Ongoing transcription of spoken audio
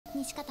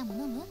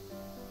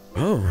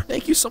Oh,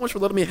 thank you so much for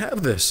letting me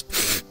have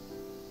this.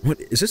 What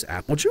is this,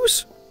 apple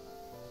juice?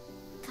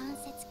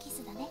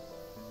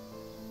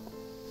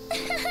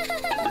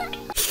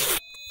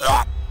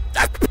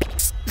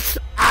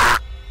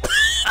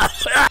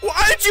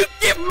 Why did you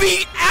give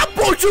me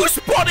apple juice,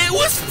 but it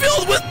was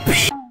filled with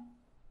pee?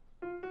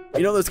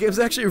 You know, this game's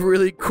actually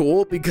really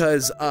cool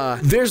because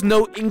there's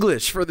no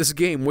English for this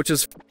game, which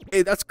is,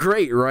 hey, that's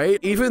great, right?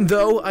 Even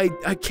though I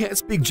can't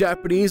speak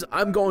Japanese,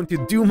 I'm going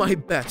to do my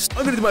best.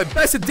 I'm gonna do my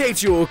best to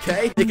date you,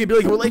 okay? It can be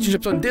like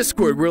relationships on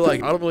Discord. We're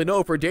like, I don't really know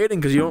if we're dating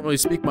because you don't really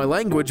speak my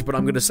language, but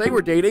I'm gonna say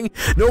we're dating.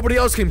 Nobody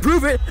else can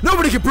prove it.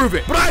 Nobody can prove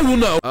it, but I will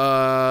know.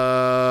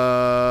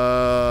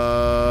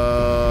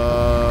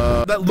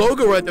 That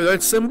logo right there,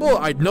 that symbol,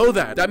 I know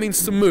that. That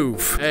means to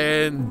move.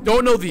 And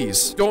don't know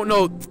these. Don't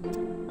know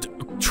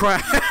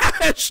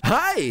trash.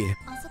 Hi.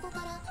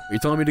 Are you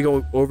telling me to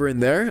go over in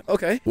there?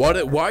 Okay.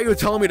 Why are you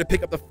telling me to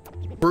pick up the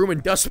broom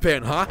and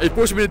dustpan, huh? Are you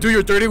forcing me to do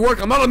your dirty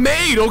work? I'm not a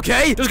maid,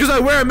 okay? Just because I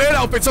wear a maid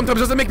outfit sometimes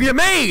doesn't make me a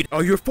maid.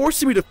 Oh, you're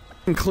forcing me to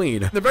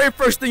clean. The very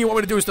first thing you want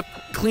me to do is to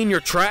clean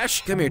your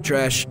trash? Come here,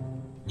 trash.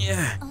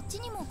 Yeah.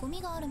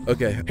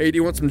 Okay. Hey, do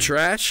you want some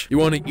trash? You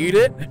want to eat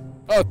it?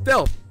 Oh,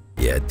 Phil.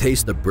 Yeah,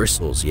 taste the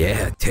bristles.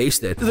 Yeah,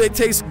 taste it. Do they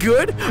taste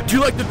good? Do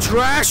you like the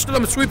trash that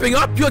I'm sweeping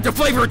up? Do you like the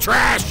flavor of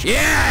trash?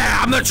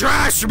 Yeah, I'm the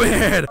trash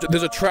man.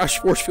 There's a trash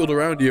force field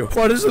around you.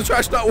 Why does the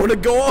trash not want to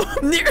go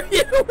on near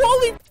you?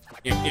 Holy.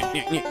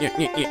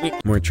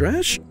 More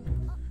trash?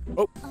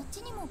 Oh.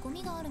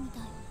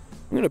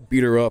 I'm gonna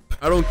beat her up.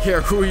 I don't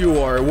care who you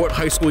are or what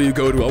high school you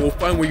go to. I will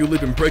find where you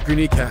live and break your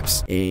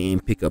kneecaps.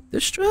 And pick up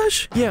this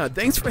trash? Yeah,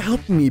 thanks for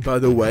helping me, by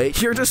the way.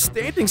 You're just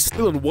standing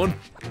still in one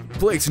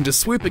place and just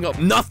sweeping up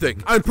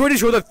nothing. I'm pretty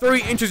sure the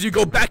 3 inches you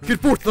go back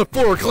and forth to the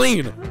floor are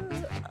clean.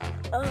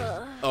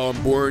 Oh,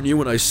 I'm boring you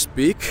when I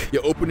speak.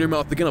 You open your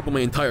mouth again, I'll put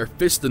my entire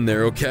fist in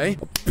there, okay?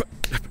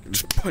 I can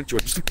just punch you,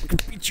 I just fucking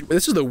beat you.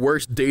 This is the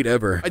worst date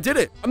ever. I did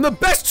it. I'm the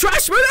best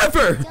trash man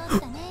ever!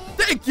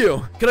 Thank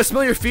you! Can I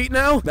smell your feet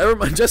now? Never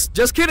mind,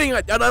 just kidding.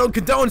 I don't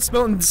condone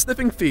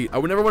sniffing feet. I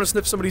would never want to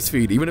sniff somebody's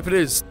feet, even if it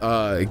is,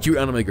 a cute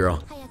anime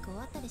girl.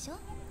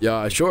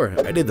 Yeah, sure.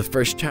 I did the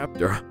first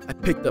chapter. I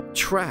picked up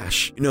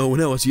trash. You know, when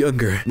I was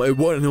younger, my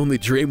one and only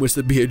dream was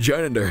to be a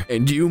janitor.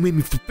 And you made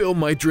me fulfill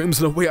my dreams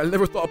in a way I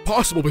never thought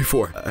possible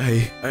before.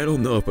 I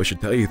don't know if I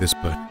should tell you this,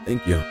 but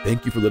thank you.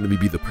 Thank you for letting me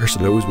be the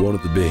person I always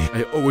wanted to be.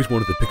 I always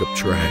wanted to pick up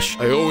trash.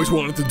 I always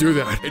wanted to do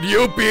that. And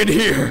you being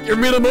here, give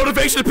me the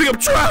motivation to pick up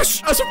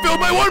trash. I fulfill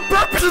my one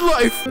purpose in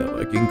life. Now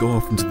I can go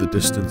off into the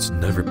distance and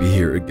never be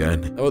here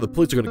again. Oh, the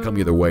police are gonna come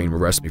either way and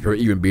arrest me for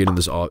even being in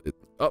this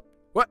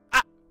what?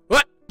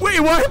 Wait,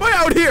 why am I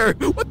out here?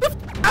 What the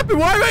happened?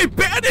 Why am I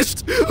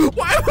banished?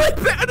 Why am I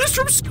banished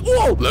from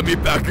school? Let me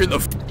back in the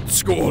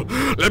school.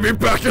 Let me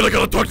back in. I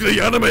gotta talk to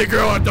the anime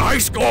girl at the high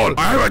school.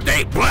 I have a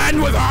date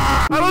planned with her.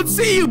 I don't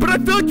see you, but I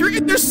feel like you're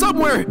in there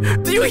somewhere.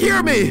 Do you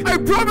hear me? I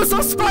promise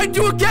I'll find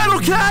you again,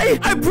 okay?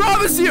 I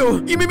promise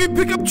you. You made me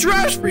pick up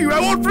trash for you. I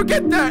won't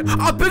forget that.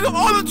 I'll pick up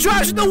all the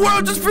trash in the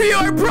world just for you.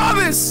 I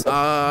promise.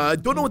 I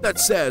don't know what that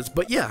says,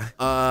 but yeah.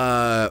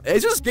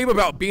 It's just a game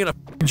about being a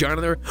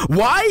janitor.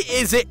 Why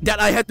is it that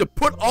I had to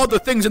put all the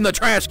things in the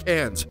trash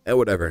cans?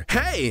 Whatever.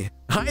 Hey,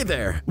 hi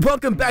there.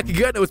 Welcome back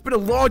again. It's been a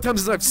long time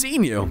since I've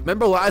seen you.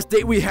 Remember last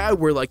date we had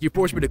where like you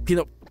forced me to clean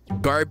up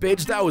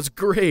garbage? That was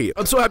great.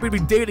 I'm so happy to be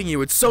dating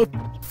you. It's so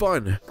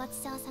fun.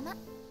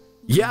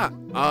 Yeah,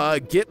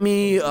 get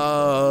me,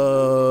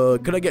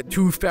 can I get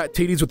 2 fat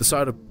titties with the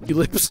side of your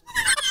lips?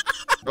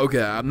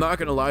 Okay, I'm not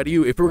gonna lie to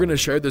you. If we're gonna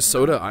share this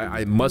soda,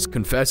 I must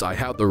confess I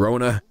have the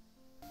Rona.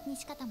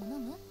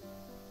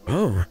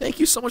 Oh, thank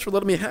you so much for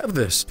letting me have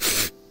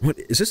this. What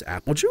is this,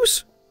 apple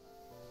juice?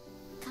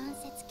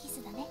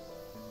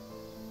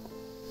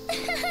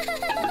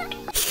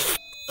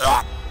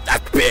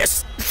 That's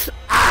piss.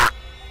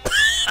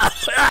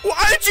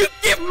 Why did you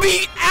give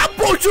me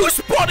apple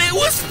juice, but it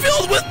was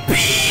filled with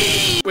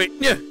pee? Wait,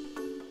 yeah.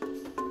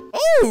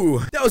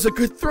 Oh, that was a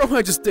good throw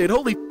I just did.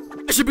 Holy,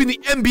 I should be in the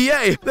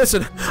NBA.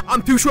 Listen,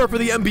 I'm too short for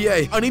the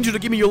NBA. I need you to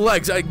give me your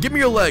legs. Give me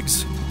your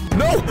legs.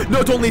 No,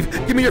 don't leave.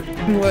 Give me your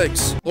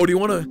legs. Oh, do you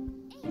want to?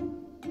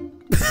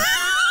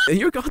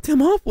 You're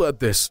goddamn awful at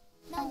this.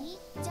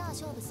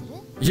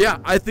 Yeah,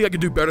 I think I can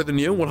do better than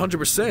you,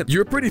 100%.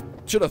 You're pretty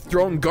should have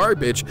thrown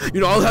garbage.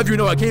 You know, I'll have you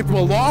know I came from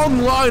a long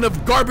line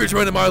of garbage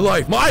men in my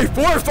life. My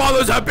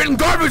forefathers have been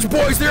garbage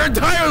boys their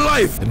entire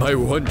life. And my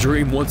one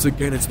dream, once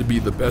again, is to be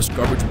the best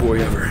garbage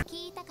boy ever.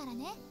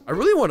 I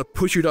really want to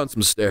push you down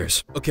some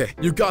stairs. Okay,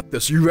 you got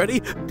this. You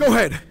ready? Go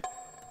ahead.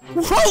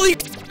 Holy,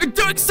 you're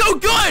doing so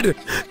good!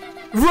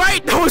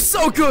 Right? That was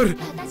so good!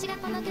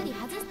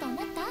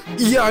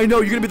 Yeah, I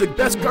know. You're gonna be the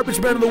best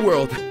garbage man in the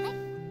world.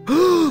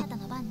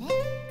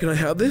 Can I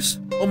have this?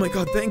 Oh my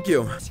god, thank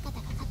you.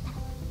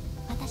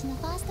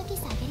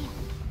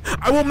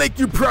 I will make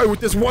you proud with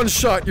this one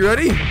shot. You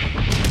ready?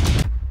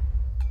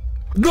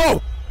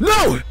 No!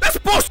 That's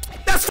bullshit!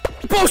 That's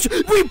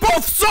bullshit! We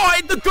both saw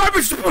it! The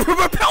garbage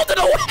repelled it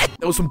away!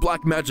 There was some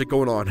black magic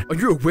going on. Are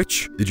you a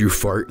witch? Did you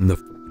fart in the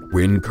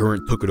wind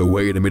current took it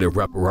away and it made it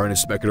wrap around and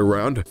smack it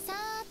around?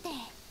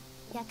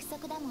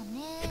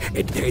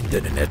 It did,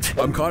 didn't it?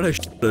 I'm kind of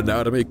in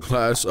anatomy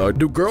class.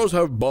 Do girls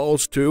have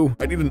balls too?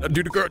 I need to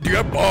do you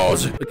have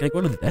balls? Can I go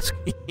under the desk?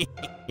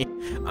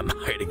 I'm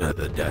hiding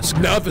under the desk.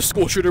 Now the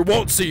school shooter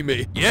won't see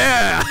me.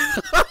 Yeah!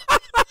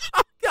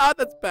 God,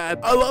 that's bad.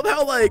 I love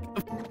how, like,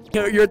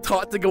 you know, you're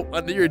taught to go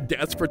under your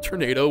desk for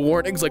tornado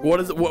warnings. Like, what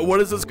is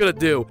this gonna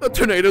do? The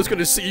tornado's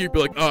gonna see you, be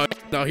like,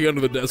 now he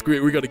under the desk.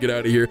 We gotta get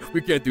out of here.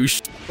 We can't do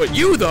shit. But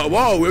you though,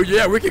 whoa,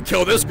 yeah, we can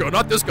kill this girl,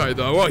 not this guy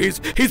though. Oh, he's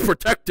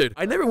protected.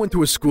 I never went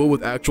to a school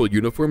with actual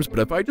uniforms, but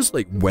if I just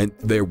like went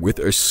there with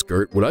a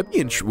skirt, would I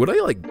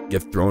like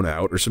get thrown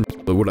out or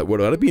something?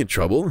 Would I be in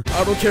trouble?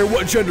 I don't care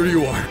what gender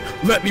you are.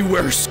 Let me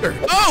wear a skirt.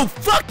 Oh,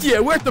 fuck yeah,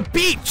 we're at the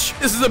beach.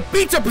 This is a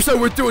beach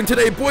episode we're doing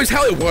today, boys.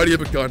 Why do you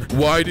have a gun?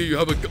 Why do you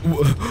have a gun?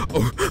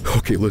 Oh,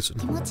 okay, listen.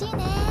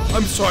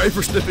 I'm sorry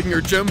for sniffing your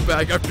gym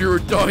bag after you were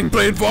done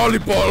playing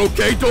volleyball,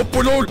 okay?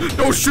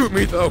 Don't shoot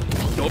me, though.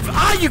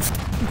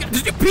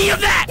 Did you pee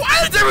on that?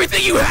 Why does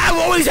everything you have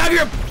always have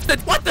your...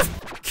 What the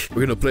f***?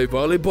 We're gonna play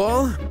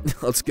volleyball?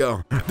 Let's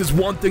go. There's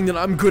one thing that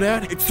I'm good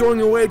at. It's throwing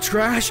away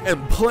trash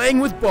and playing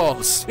with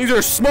balls. These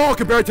are small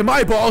compared to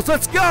my balls.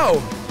 Let's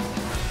go.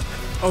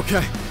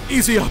 Okay,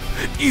 easy up.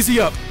 Easy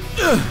up.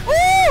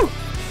 Woo!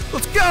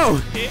 Let's go.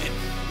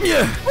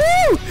 Yeah.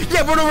 Woo!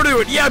 Yeah, run over to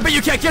it. Yeah, I bet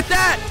you can't get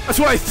that. That's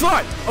what I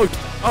thought. Oh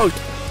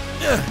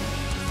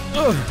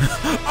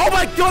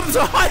my god, there's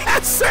a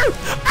high-ass serve!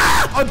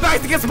 Ah! I'm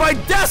back against my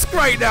desk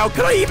right now!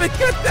 Can I even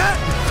get that?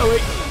 Oh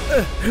wait.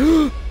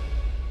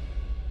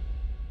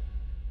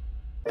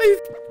 I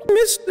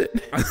missed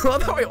it. I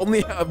love how I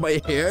only have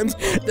my hands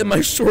and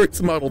my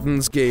shorts modeled in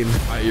this game.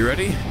 Are you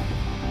ready?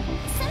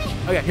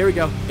 Okay, here we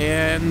go.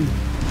 And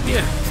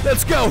yeah,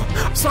 let's go!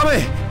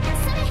 Same!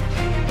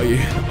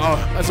 Oh,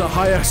 that's a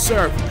high-ass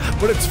serve,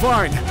 but it's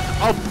fine.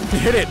 I'll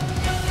hit it.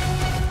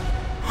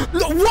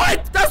 No,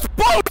 what? That's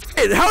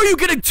bullshit! How are you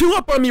getting two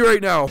up on me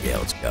right now? Yeah,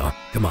 let's go.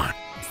 Come on.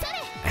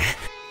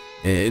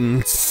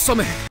 And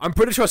same. I'm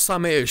pretty sure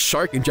same is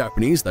shark in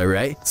Japanese, though,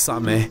 right?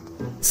 Same. And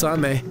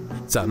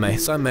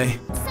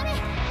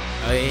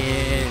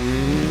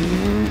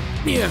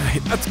yeah,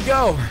 let's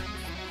go.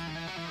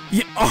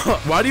 Yeah.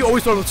 Why do you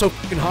always throw it so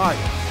fucking high?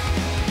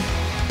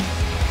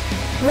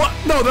 What?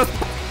 No, that's.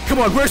 Come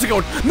on, where's it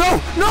going?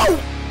 No!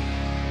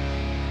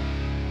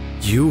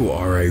 You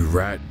are a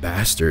rat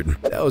bastard.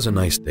 That was a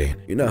nice day.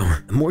 You know,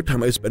 the more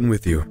time I spend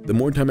with you, the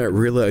more time I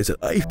realize that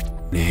I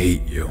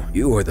hate you.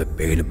 You are the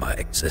bane of my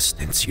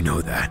existence, you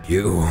know that.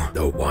 You,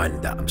 the one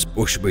that I'm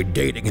supposed to be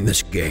dating in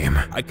this game.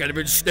 I can't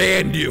even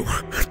stand you.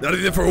 Not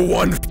even for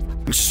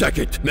 1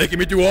 second. Making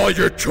me do all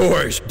your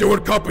chores,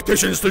 doing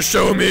competitions to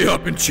show me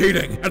up and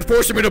cheating, and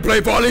forcing me to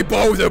play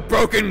volleyball with a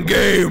broken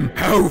game.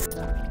 How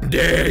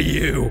dare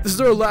you? This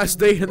is our last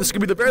date, and this is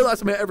gonna be the very last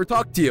time I ever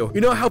talk to you.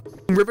 You know how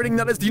riveting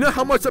that is? Do you know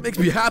how much that makes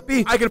me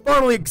happy? I can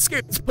finally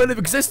escape this plane of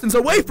existence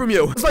away from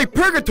you. It's like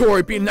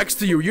purgatory being next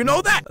to you. You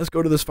know that? Let's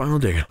go to this final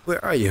date.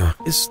 Where are you?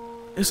 Is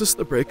this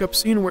the breakup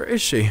scene? Where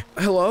is she?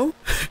 Hello?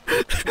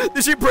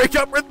 Did she break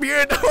up with me?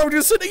 And now I'm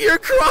just sitting here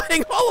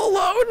crying all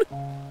alone.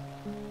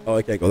 Oh,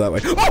 I can't go that way.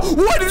 Oh,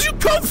 where did you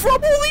come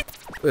from? Holy...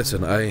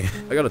 Listen, I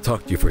gotta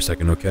talk to you for a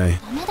second, okay?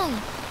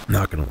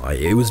 Not gonna lie,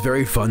 it was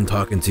very fun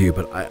talking to you,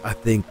 but I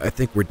think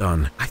we're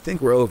done. I think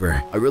we're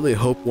over. I really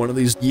hope one of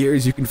these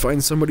years you can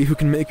find somebody who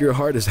can make your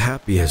heart as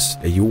happy as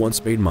you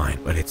once made mine,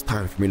 but it's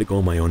time for me to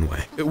go my own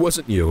way. It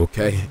wasn't you,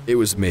 okay? It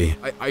was me.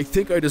 I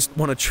think I just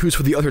want to choose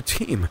for the other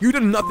team. You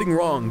did nothing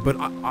wrong, but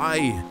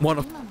I want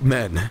to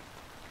men.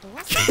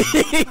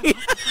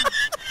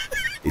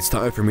 It's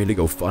time for me to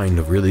go find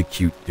a really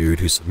cute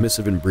dude who's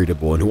submissive and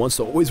breedable and who wants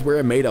to always wear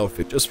a maid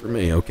outfit just for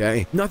me,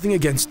 okay? Nothing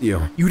against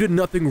you. You did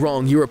nothing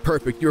wrong. You were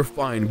perfect. You're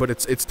fine, but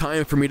it's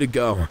time for me to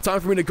go. It's time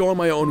for me to go on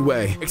my own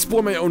way.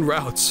 Explore my own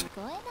routes.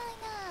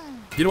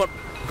 You know what?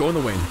 Go in the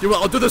wind. You know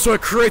what? I'll do this so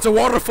it creates a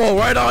waterfall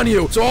right on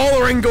you. So all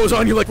the rain goes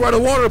on you like we're at a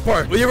water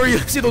park. Well, you ever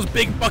see those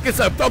big buckets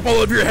that dump all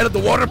over your head at the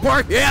water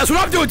park? Yeah, that's what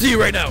I'm doing to you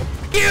right now.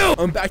 Ew!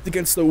 I'm backed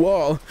against the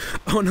wall.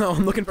 Oh no,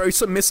 I'm looking very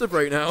submissive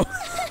right now.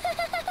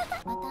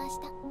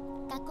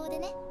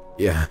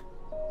 Yeah.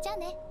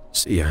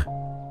 See ya.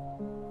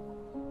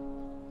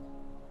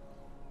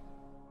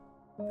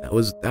 That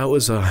was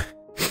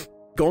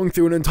going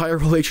through an entire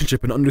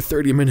relationship in under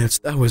 30 minutes.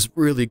 That was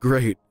really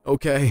great,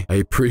 okay? I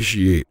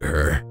appreciate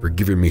her for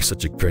giving me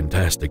such a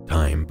fantastic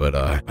time, but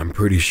I'm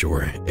pretty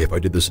sure if I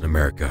did this in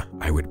America,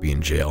 I would be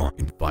in jail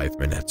in 5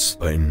 minutes.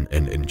 But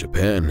in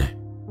Japan,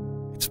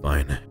 it's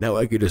fine. Now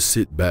I get to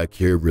sit back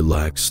here,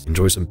 relax,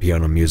 enjoy some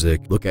piano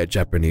music, look at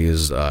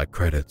Japanese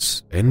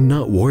credits, and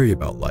not worry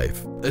about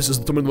life. This is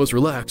some of the most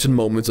relaxing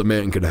moments a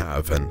man can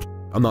have, and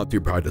I'm not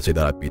too proud to say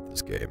that I beat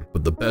this game.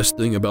 But the best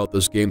thing about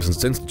this game is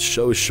since it's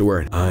so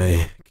short,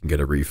 I can get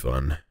a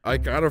refund. I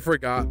kind of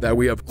forgot that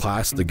we have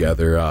class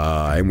together,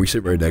 and we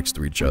sit right next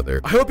to each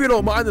other. I hope you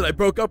don't mind that I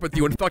broke up with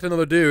you and fucked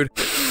another dude.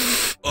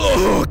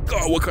 Oh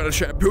god, what kind of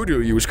shampoo do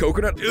you use?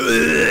 Coconut?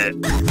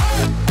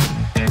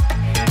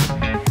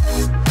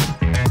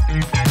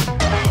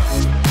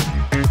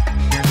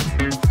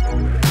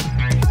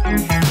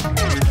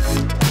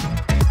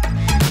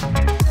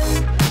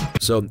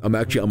 So I'm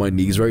actually on my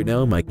knees right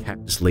now. My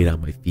cat just laid on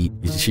my feet.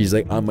 She's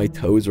like on my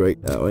toes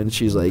right now, and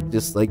she's like,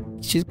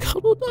 she's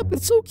cuddled up.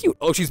 It's so cute.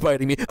 Oh, she's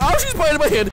biting me. Oh, she's biting my hand.